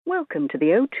Welcome to the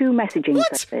O2 messaging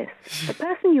What? service. The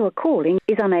person you are calling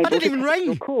is unable didn't to even take ring.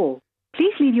 your call.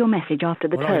 Please leave your message after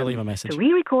the We're not gonna tone. leave a message. To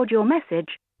re-record your message,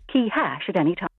 key hash at any time.